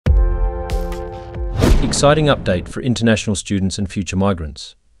Exciting update for international students and future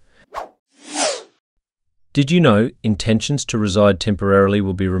migrants. Did you know intentions to reside temporarily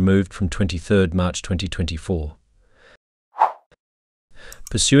will be removed from 23rd March 2024?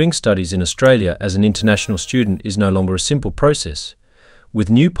 Pursuing studies in Australia as an international student is no longer a simple process.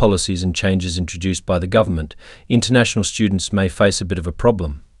 With new policies and changes introduced by the government, international students may face a bit of a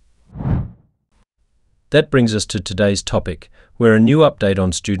problem. That brings us to today's topic, where a new update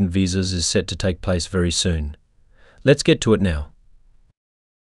on student visas is set to take place very soon. Let's get to it now.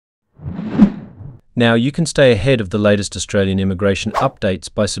 Now you can stay ahead of the latest Australian immigration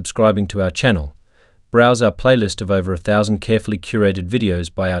updates by subscribing to our channel. Browse our playlist of over 1,000 carefully curated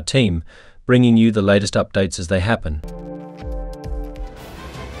videos by our team, bringing you the latest updates as they happen.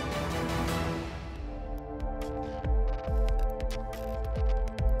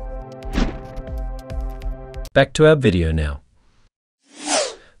 Back to our video now.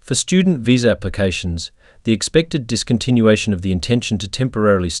 For student visa applications, the expected discontinuation of the intention to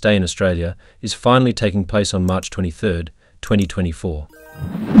temporarily stay in Australia is finally taking place on March 23, 2024.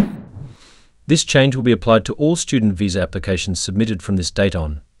 This change will be applied to all student visa applications submitted from this date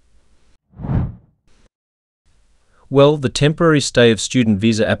on. Well, the temporary stay of student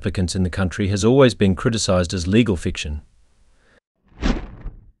visa applicants in the country has always been criticised as legal fiction.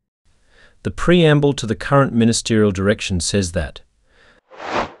 The preamble to the current ministerial direction says that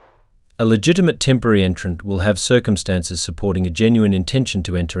a legitimate temporary entrant will have circumstances supporting a genuine intention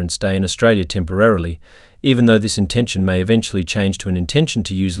to enter and stay in Australia temporarily, even though this intention may eventually change to an intention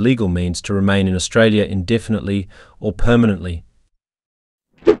to use legal means to remain in Australia indefinitely or permanently.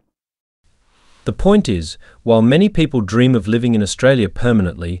 The point is, while many people dream of living in Australia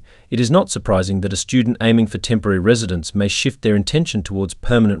permanently, it is not surprising that a student aiming for temporary residence may shift their intention towards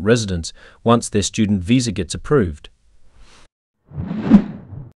permanent residence once their student visa gets approved.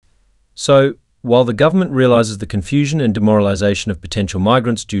 So, while the government realises the confusion and demoralisation of potential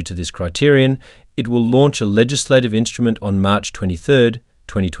migrants due to this criterion, it will launch a legislative instrument on March 23,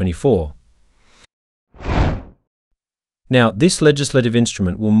 2024. Now, this legislative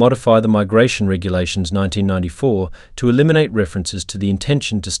instrument will modify the Migration Regulations 1994 to eliminate references to the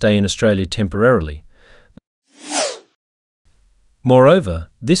intention to stay in Australia temporarily. Moreover,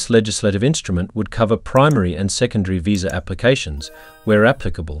 this legislative instrument would cover primary and secondary visa applications, where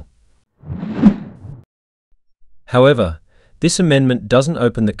applicable. However, this amendment doesn't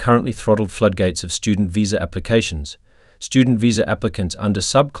open the currently throttled floodgates of student visa applications. Student visa applicants under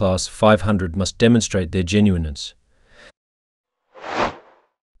subclass 500 must demonstrate their genuineness.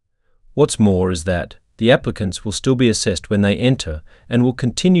 What's more is that the applicants will still be assessed when they enter and will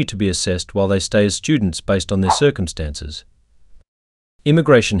continue to be assessed while they stay as students based on their circumstances.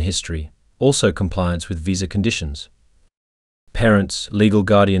 Immigration history, also compliance with visa conditions. Parents, legal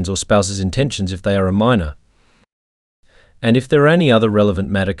guardians or spouses' intentions if they are a minor. And if there are any other relevant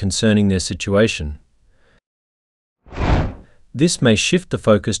matter concerning their situation. This may shift the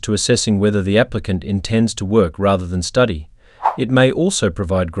focus to assessing whether the applicant intends to work rather than study. It may also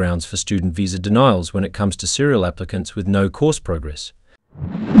provide grounds for student visa denials when it comes to serial applicants with no course progress.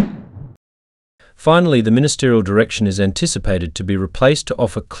 Finally, the ministerial direction is anticipated to be replaced to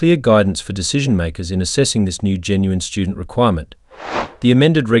offer clear guidance for decision makers in assessing this new genuine student requirement. The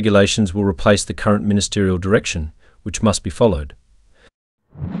amended regulations will replace the current ministerial direction, which must be followed.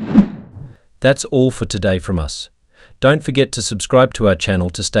 That's all for today from us. Don't forget to subscribe to our channel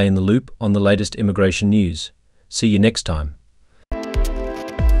to stay in the loop on the latest immigration news. See you next time.